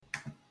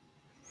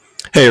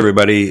Hey,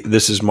 everybody.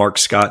 This is Mark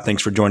Scott.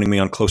 Thanks for joining me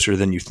on Closer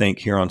Than You Think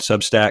here on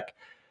Substack.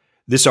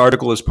 This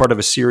article is part of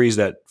a series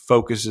that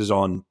focuses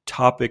on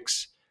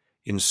topics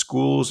in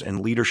schools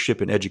and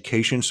leadership and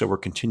education. So we're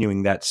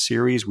continuing that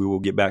series. We will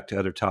get back to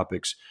other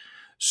topics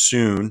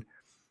soon,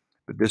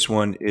 but this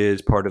one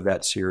is part of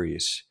that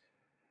series.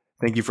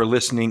 Thank you for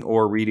listening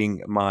or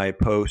reading my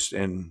posts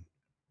and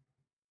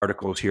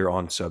articles here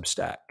on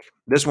Substack.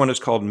 This one is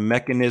called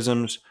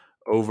Mechanisms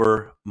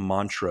Over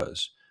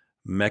Mantras.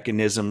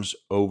 Mechanisms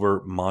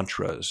Over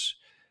Mantras,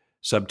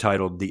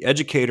 subtitled The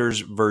Educator's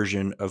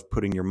Version of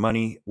Putting Your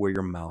Money Where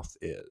Your Mouth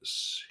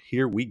Is.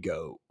 Here we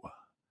go.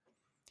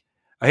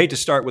 I hate to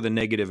start with a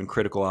negative and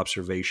critical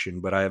observation,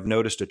 but I have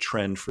noticed a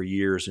trend for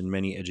years in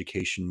many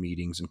education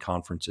meetings and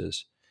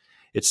conferences.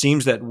 It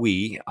seems that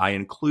I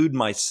include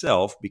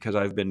myself because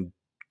I've been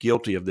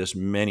guilty of this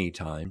many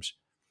times,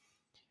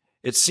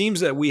 it seems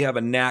that we have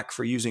a knack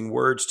for using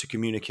words to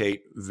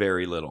communicate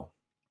very little.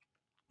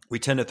 We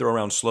tend to throw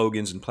around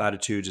slogans and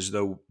platitudes as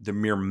though the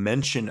mere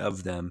mention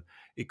of them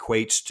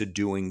equates to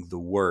doing the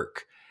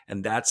work.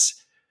 And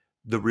that's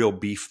the real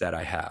beef that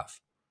I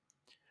have.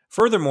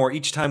 Furthermore,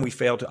 each time we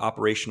fail to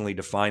operationally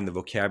define the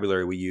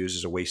vocabulary we use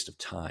is a waste of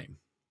time.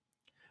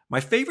 My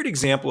favorite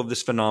example of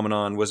this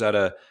phenomenon was at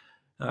I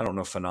don't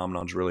know if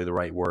phenomenon is really the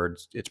right word,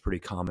 it's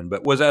pretty common,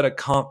 but was at a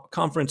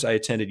conference I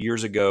attended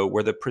years ago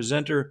where the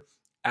presenter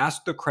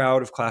asked the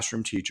crowd of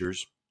classroom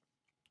teachers,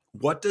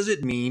 what does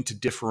it mean to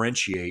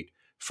differentiate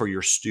for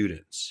your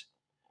students?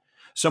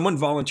 Someone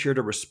volunteered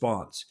a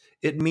response.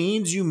 It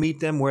means you meet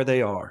them where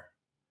they are.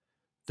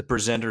 The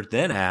presenter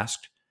then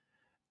asked,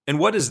 and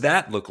what does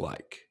that look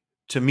like,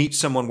 to meet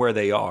someone where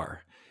they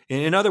are?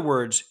 In other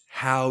words,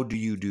 how do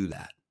you do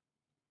that?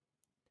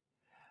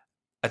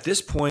 At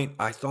this point,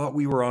 I thought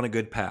we were on a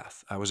good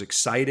path. I was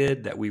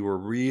excited that we were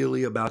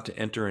really about to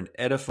enter an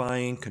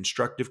edifying,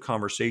 constructive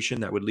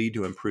conversation that would lead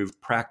to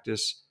improved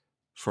practice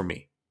for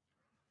me.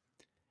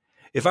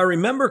 If I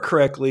remember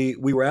correctly,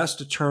 we were asked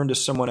to turn to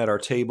someone at our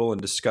table and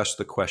discuss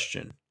the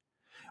question.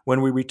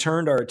 When we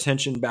returned our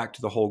attention back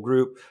to the whole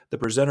group, the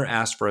presenter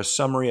asked for a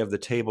summary of the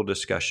table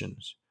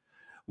discussions.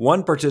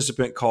 One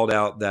participant called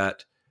out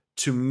that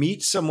to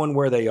meet someone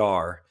where they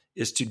are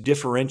is to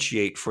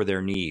differentiate for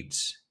their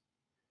needs.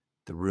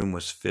 The room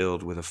was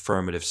filled with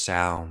affirmative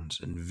sounds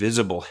and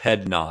visible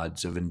head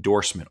nods of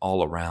endorsement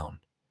all around.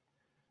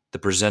 The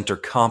presenter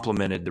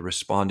complimented the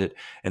respondent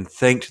and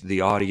thanked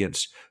the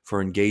audience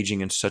for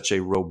engaging in such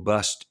a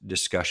robust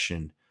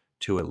discussion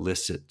to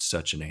elicit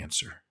such an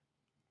answer.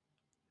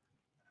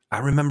 I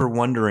remember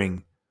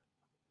wondering,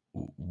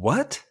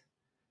 what?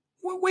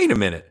 Wait a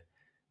minute.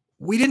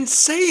 We didn't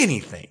say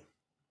anything.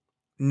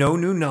 No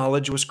new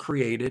knowledge was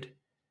created.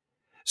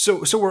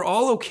 So we're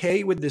all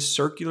okay with this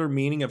circular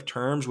meaning of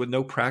terms with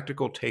no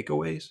practical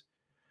takeaways?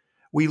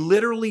 We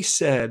literally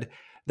said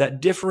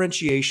that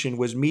differentiation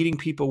was meeting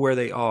people where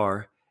they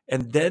are,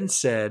 and then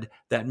said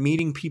that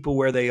meeting people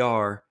where they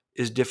are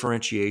is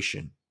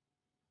differentiation.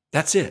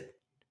 That's it.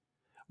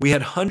 We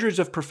had hundreds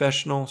of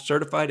professional,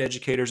 certified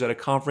educators at a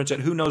conference at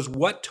who knows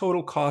what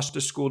total cost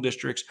to school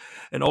districts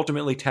and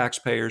ultimately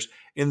taxpayers,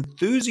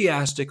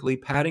 enthusiastically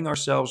patting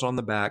ourselves on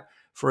the back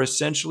for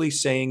essentially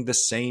saying the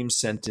same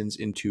sentence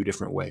in two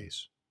different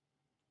ways.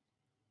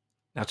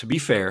 Now, to be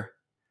fair,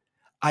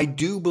 I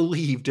do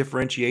believe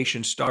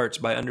differentiation starts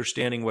by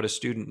understanding what a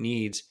student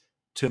needs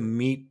to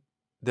meet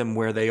them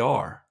where they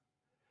are,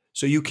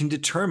 so you can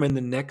determine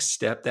the next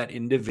step that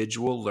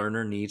individual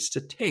learner needs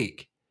to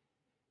take.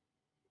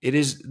 It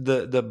is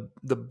the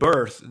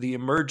birth, the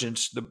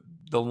emergence,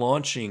 the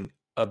launching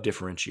of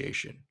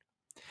differentiation.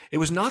 It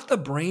was not the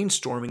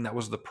brainstorming that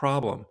was the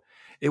problem.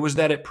 It was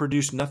that it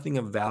produced nothing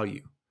of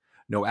value.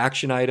 No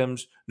action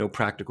items, no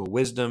practical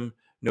wisdom,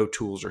 no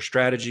tools or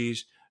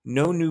strategies,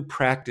 no new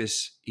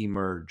practice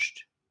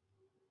emerged.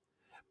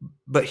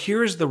 But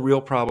here's the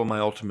real problem I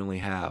ultimately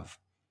have.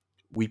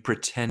 We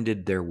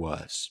pretended there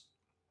was.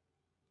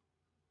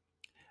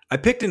 I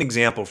picked an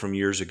example from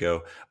years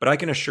ago, but I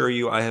can assure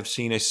you I have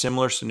seen a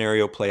similar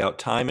scenario play out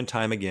time and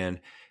time again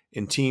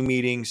in team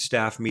meetings,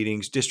 staff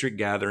meetings, district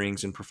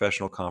gatherings, and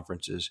professional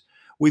conferences.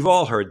 We've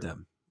all heard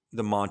them,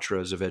 the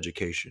mantras of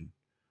education.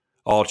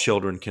 All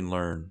children can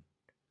learn.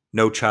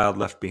 No child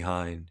left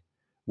behind.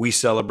 We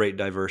celebrate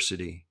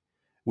diversity.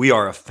 We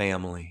are a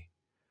family.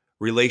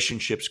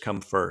 Relationships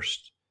come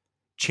first.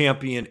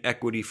 Champion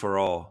equity for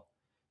all.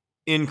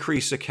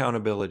 Increase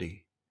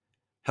accountability.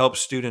 Help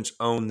students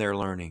own their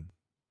learning.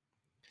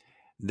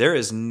 There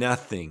is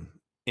nothing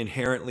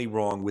inherently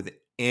wrong with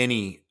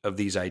any of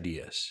these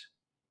ideas,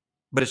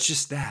 but it's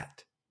just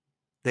that.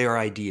 They are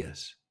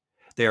ideas.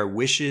 They are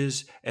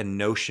wishes and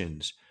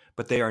notions,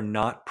 but they are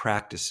not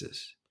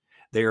practices.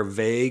 They are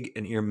vague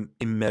and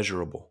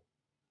immeasurable.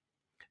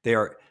 They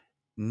are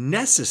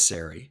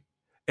necessary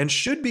and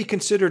should be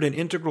considered an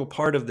integral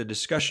part of the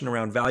discussion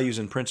around values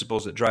and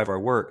principles that drive our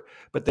work,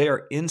 but they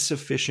are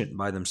insufficient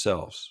by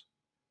themselves.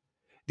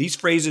 These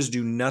phrases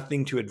do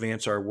nothing to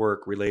advance our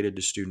work related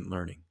to student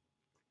learning.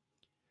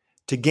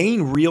 To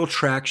gain real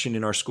traction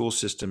in our school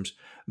systems,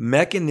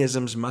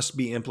 mechanisms must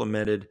be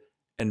implemented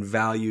and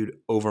valued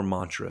over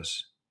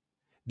mantras.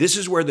 This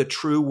is where the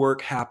true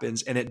work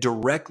happens, and it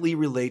directly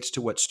relates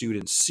to what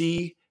students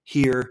see,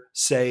 hear,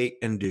 say,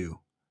 and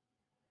do.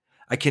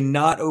 I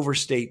cannot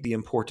overstate the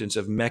importance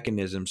of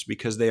mechanisms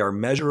because they are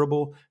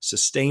measurable,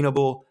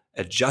 sustainable,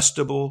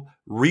 adjustable,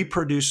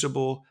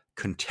 reproducible,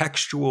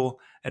 contextual,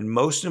 and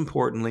most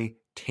importantly,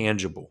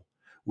 tangible.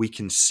 We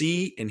can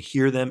see and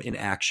hear them in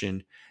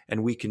action,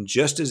 and we can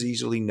just as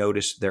easily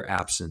notice their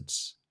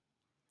absence.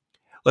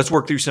 Let's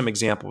work through some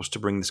examples to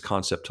bring this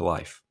concept to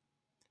life.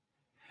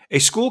 A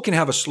school can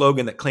have a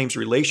slogan that claims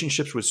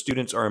relationships with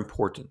students are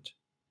important.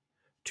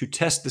 To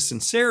test the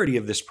sincerity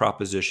of this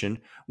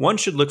proposition, one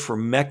should look for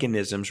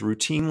mechanisms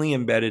routinely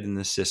embedded in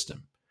the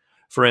system.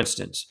 For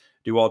instance,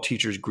 do all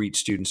teachers greet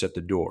students at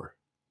the door?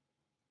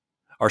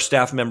 Are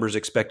staff members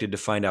expected to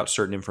find out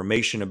certain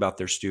information about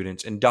their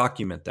students and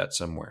document that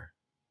somewhere?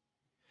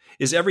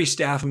 Is every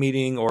staff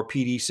meeting or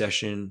PD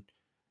session,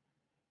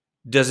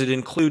 does it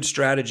include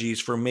strategies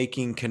for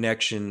making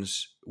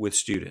connections with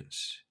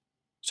students,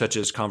 such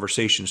as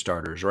conversation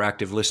starters or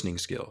active listening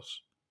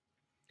skills?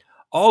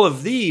 All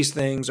of these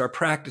things are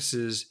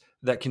practices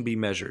that can be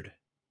measured.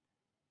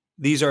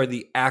 These are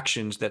the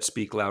actions that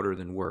speak louder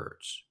than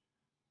words.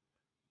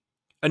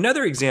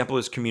 Another example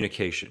is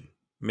communication.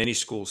 Many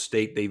schools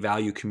state they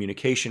value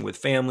communication with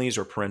families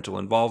or parental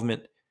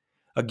involvement.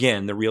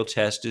 Again, the real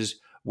test is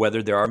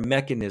whether there are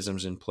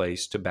mechanisms in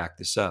place to back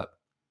this up.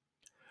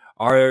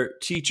 Are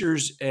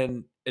teachers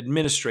and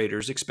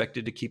administrators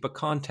expected to keep a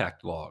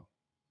contact log?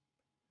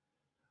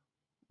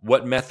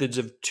 What methods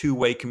of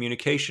two-way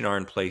communication are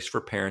in place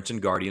for parents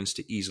and guardians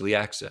to easily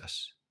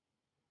access?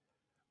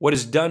 What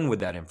is done with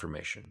that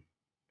information?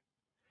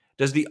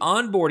 Does the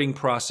onboarding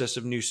process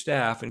of new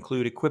staff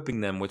include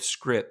equipping them with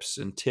scripts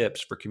and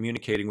tips for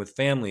communicating with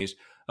families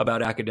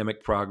about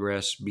academic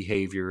progress,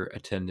 behavior,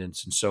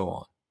 attendance, and so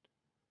on?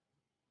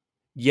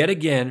 Yet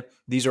again,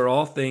 these are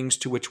all things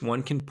to which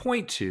one can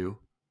point to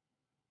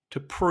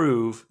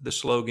prove the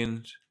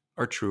slogans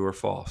are true or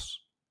false.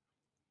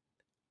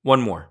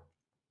 One more.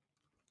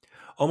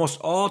 Almost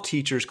all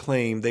teachers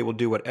claim they will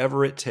do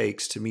whatever it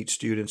takes to meet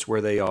students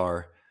where they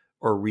are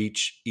or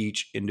reach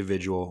each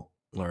individual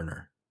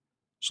learner.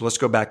 So let's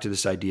go back to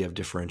this idea of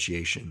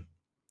differentiation.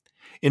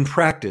 In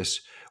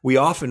practice, we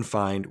often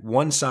find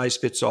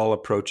one-size-fits-all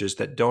approaches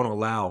that don't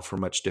allow for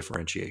much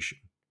differentiation.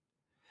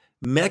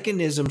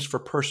 Mechanisms for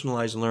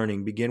personalized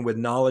learning begin with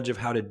knowledge of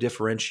how to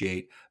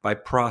differentiate by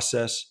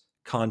process,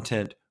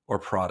 content, or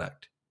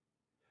product.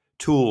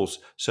 Tools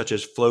such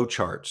as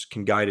flowcharts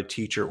can guide a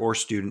teacher or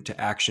student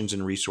to actions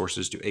and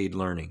resources to aid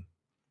learning.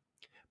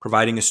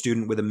 Providing a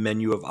student with a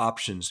menu of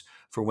options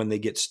for when they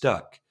get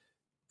stuck,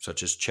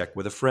 such as check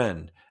with a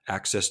friend,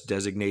 access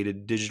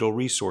designated digital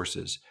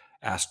resources,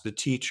 ask the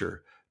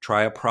teacher,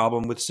 try a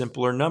problem with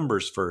simpler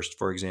numbers first,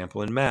 for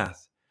example, in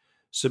math,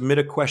 submit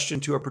a question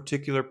to a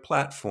particular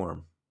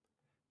platform,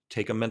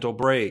 take a mental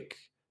break,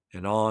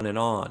 and on and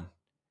on.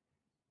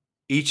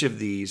 Each of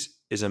these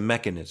is a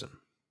mechanism.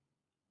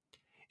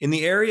 In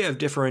the area of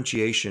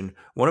differentiation,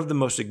 one of the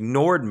most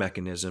ignored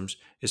mechanisms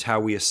is how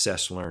we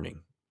assess learning.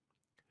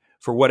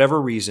 For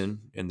whatever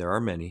reason, and there are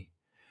many,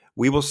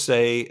 we will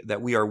say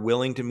that we are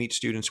willing to meet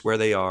students where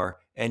they are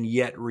and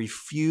yet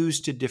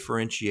refuse to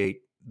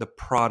differentiate the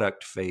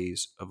product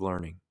phase of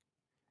learning.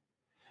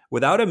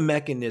 Without a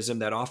mechanism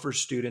that offers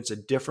students a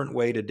different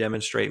way to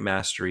demonstrate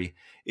mastery,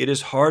 it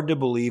is hard to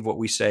believe what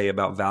we say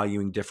about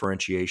valuing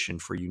differentiation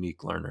for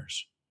unique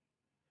learners.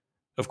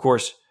 Of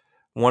course,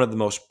 one of the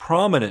most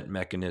prominent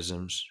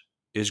mechanisms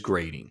is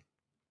grading.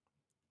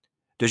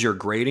 Does your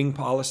grading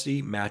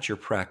policy match your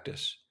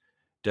practice?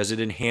 Does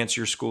it enhance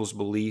your school's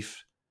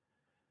beliefs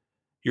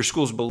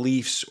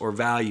or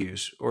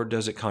values, or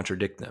does it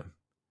contradict them?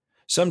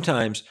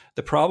 Sometimes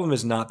the problem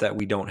is not that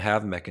we don't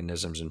have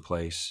mechanisms in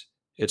place,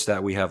 it's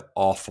that we have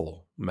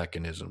awful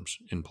mechanisms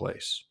in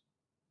place.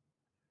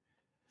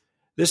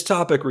 This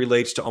topic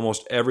relates to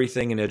almost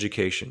everything in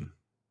education: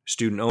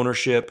 student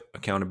ownership,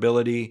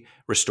 accountability,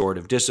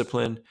 restorative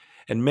discipline,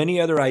 and many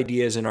other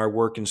ideas in our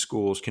work in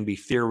schools can be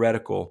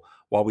theoretical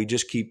while we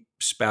just keep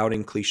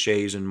spouting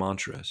cliches and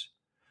mantras,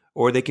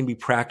 or they can be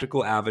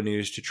practical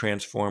avenues to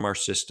transform our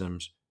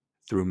systems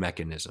through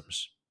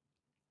mechanisms.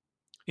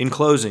 In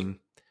closing,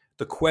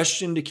 the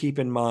question to keep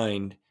in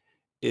mind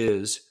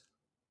is,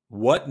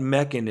 what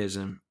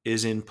mechanism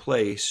is in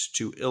place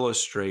to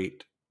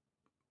illustrate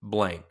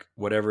blank,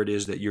 whatever it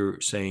is that you're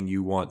saying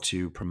you want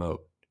to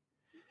promote?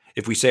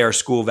 If we say our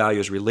school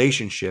values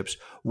relationships,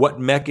 what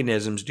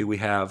mechanisms do we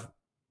have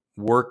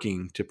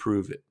working to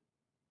prove it?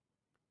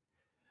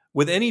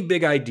 With any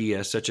big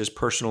idea, such as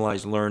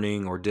personalized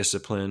learning or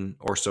discipline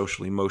or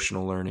social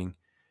emotional learning,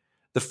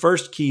 the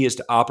first key is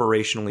to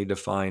operationally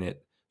define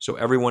it so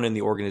everyone in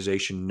the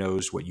organization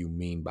knows what you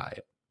mean by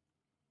it.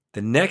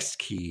 The next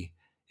key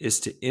is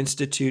to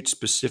institute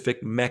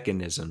specific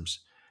mechanisms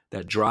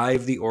that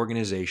drive the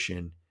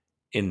organization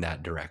in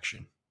that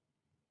direction.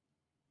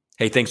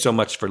 Hey, thanks so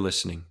much for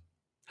listening.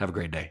 Have a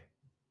great day.